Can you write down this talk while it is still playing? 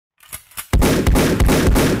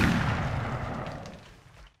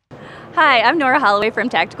Hi, I'm Nora Holloway from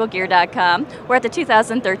TacticalGear.com. We're at the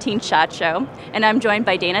 2013 SHOT Show, and I'm joined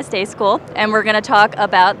by Dana Stayskool, and we're going to talk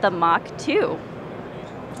about the Mach.2.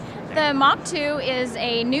 The Mach.2 is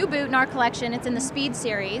a new boot in our collection. It's in the Speed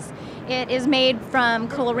series. It is made from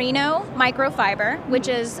Clarino microfiber, which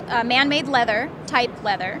is a man-made leather, type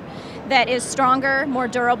leather, that is stronger, more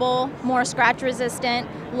durable, more scratch resistant,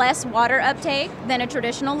 less water uptake than a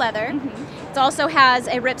traditional leather. It also has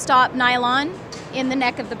a ripstop nylon in the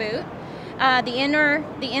neck of the boot. The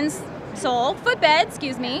insole, footbed,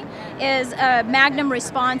 is a Magnum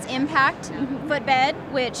Response Impact footbed,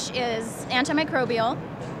 which is antimicrobial.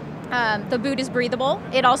 The boot is breathable.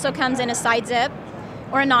 It also comes in a side zip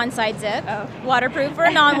or a non-side zip, waterproof or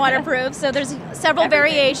non-waterproof. So there's several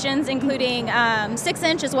variations, including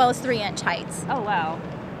 6-inch as well as 3-inch heights. Oh wow!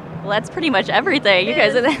 Well, that's pretty much everything. You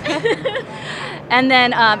guys are And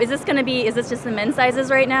then, is this just the men's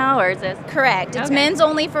sizes right now, or is this? Correct. It's men's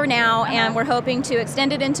only for now, and we're hoping to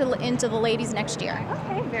extend it into the ladies next year.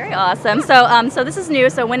 Okay, very awesome. So, so this is new.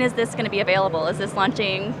 So when is this going to be available? Is this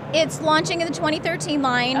launching? It's launching in the 2013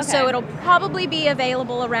 line, so it'll probably be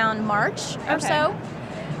available around March or so.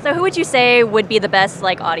 So who would you say would be the best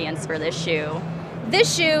audience for this shoe?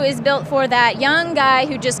 This shoe is built for that young guy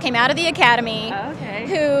who just came out of the academy,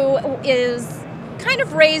 who is kind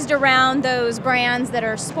of raised around those brands that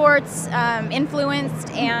are sports influenced,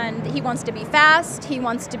 and he wants to be fast. He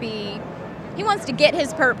wants to get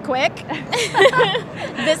his perp quick.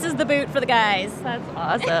 This is the boot for the guys. That's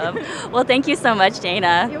awesome. Well, thank you so much,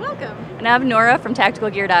 Dana. You're welcome. And I'm Nora from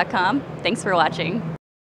TacticalGear.com. Thanks for watching.